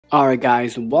Alright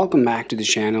guys, welcome back to the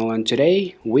channel, and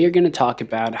today we are going to talk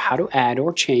about how to add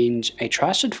or change a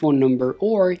trusted phone number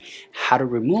or how to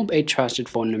remove a trusted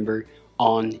phone number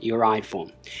on your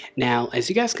iPhone. Now, as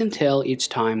you guys can tell, each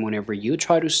time whenever you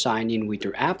try to sign in with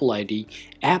your Apple ID,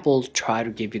 Apple try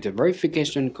to give you the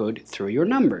verification code through your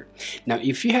number. Now,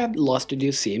 if you have lost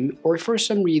your SIM, or for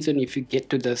some reason if you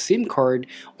get to the SIM card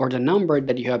or the number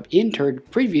that you have entered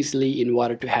previously in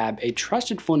order to have a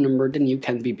trusted phone number, then you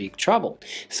can be big trouble.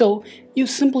 So you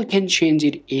simply can change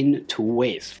it in two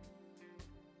ways.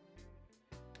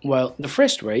 Well, the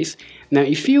first ways, now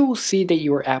if you see that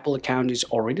your Apple account is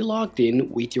already logged in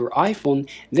with your iPhone,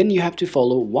 then you have to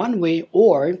follow one way,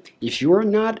 or if you are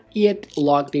not yet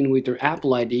logged in with your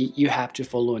Apple ID, you have to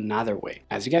follow another way.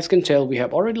 As you guys can tell, we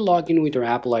have already logged in with your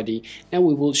Apple ID. Now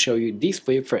we will show you this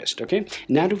way first, okay?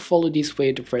 Now to follow this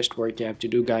way, the first work you have to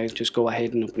do, guys, just go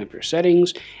ahead and open up your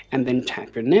settings and then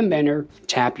tap your name banner,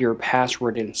 tap your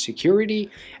password and security,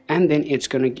 and then it's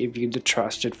gonna give you the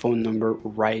trusted phone number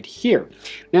right here.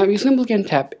 Now you simply can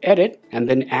tap edit and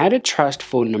then add a trust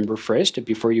phone number first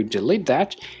before you delete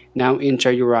that. Now enter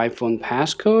your iPhone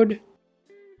passcode.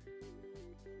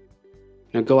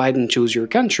 Now go ahead and choose your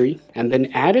country and then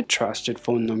add a trusted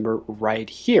phone number right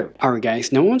here. Alright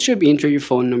guys, now once you have entered your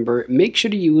phone number, make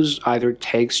sure to use either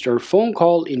text or phone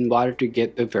call in order to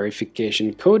get the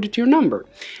verification code to your number.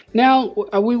 Now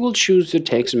we will choose the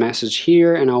text message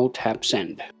here and I'll tap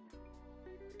send.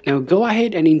 Now go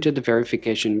ahead and enter the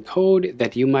verification code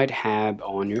that you might have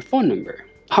on your phone number.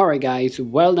 Alright guys,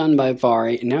 well done by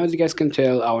far. Now as you guys can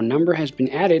tell, our number has been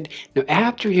added. Now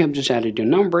after you have just added your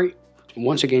number,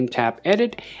 once again tap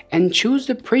edit and choose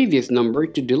the previous number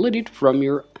to delete it from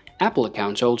your Apple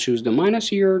account. So I'll choose the minus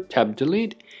here, tap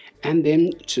delete, and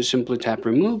then to simply tap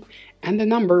remove, and the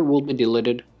number will be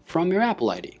deleted from your Apple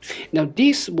ID. Now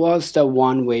this was the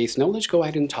one way. So now let's go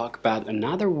ahead and talk about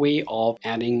another way of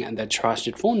adding the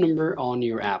trusted phone number on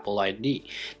your Apple ID.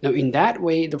 Now in that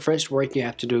way, the first work you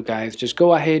have to do, guys, just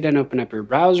go ahead and open up your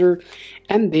browser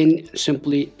and then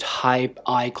simply type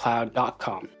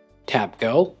iCloud.com. Tap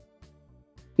go.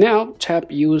 Now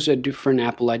tap use a different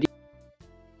Apple ID.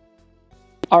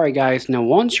 Alright guys, now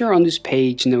once you're on this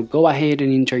page, now go ahead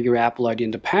and enter your Apple ID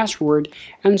and the password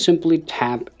and simply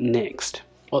tap next.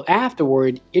 Well,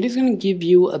 afterward, it is going to give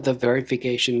you the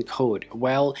verification code.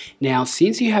 Well, now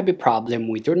since you have a problem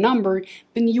with your number,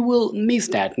 then you will miss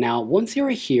that. Now, once you're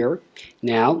here,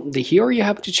 here you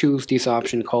have to choose this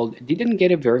option called didn't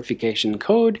get a verification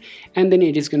code, and then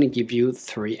it is going to give you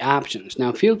three options.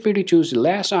 Now, feel free to choose the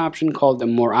last option called the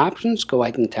more options. Go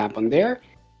ahead and tap on there,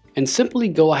 and simply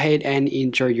go ahead and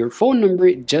enter your phone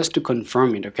number just to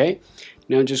confirm it, okay?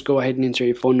 Now, just go ahead and enter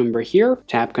your phone number here,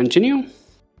 tap continue.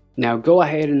 Now go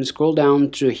ahead and scroll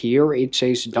down to here. It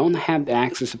says don't have the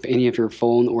access of any of your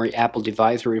phone or Apple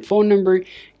device or your phone number.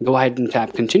 Go ahead and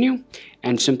tap continue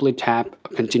and simply tap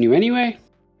continue anyway.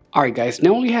 Alright guys,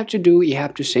 now all you have to do, you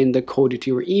have to send the code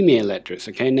to your email address,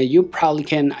 okay? Now you probably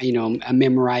can,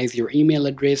 memorize your email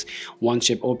address once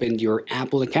you've opened your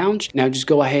Apple account. Now just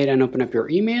go ahead and open up your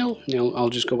email. Now I'll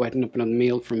just go ahead and open up the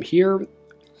mail from here.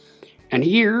 And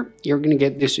here, you're going to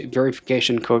get this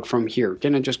verification code from here.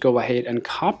 Can I just go ahead and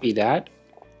copy that?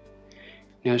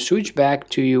 Now switch back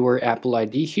to your Apple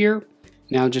ID here.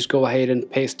 Now just go ahead and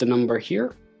paste the number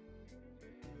here.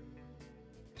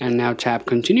 And now tap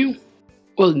continue.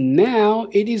 Well, now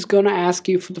it is going to ask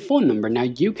you for the phone number. Now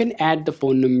you can add the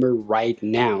phone number right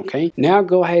now, okay? Now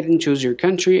go ahead and choose your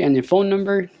country and your phone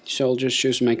number. So I'll just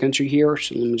choose my country here.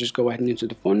 So let me just go ahead and enter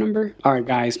the phone number. Alright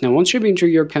guys, now once you've entered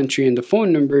your country and the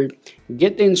phone number,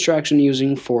 get the instruction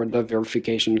using for the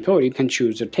verification code. You can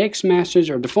choose the text message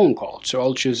or the phone call. So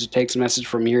I'll choose the text message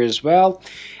from here as well.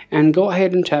 And go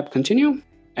ahead and tap continue.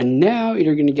 And now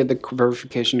you're going to get the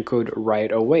verification code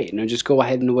right away. Now just go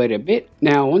ahead and wait a bit.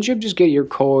 Now once you just get your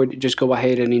code, just go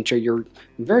ahead and enter your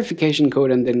verification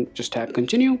code and then just tap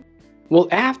continue. Well,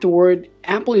 afterward,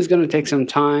 Apple is going to take some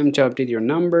time to update your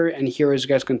number, and here as you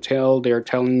guys can tell, they're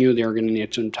telling you they're going to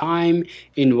need some time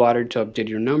in order to update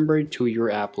your number to your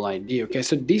Apple ID. Okay,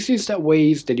 so this is the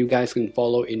ways that you guys can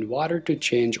follow in order to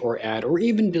change or add or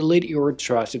even delete your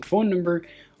trusted phone number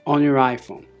on your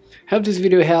iPhone. Hope this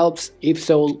video helps. If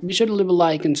so, be sure to leave a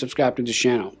like and subscribe to the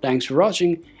channel. Thanks for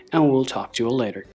watching, and we'll talk to you later.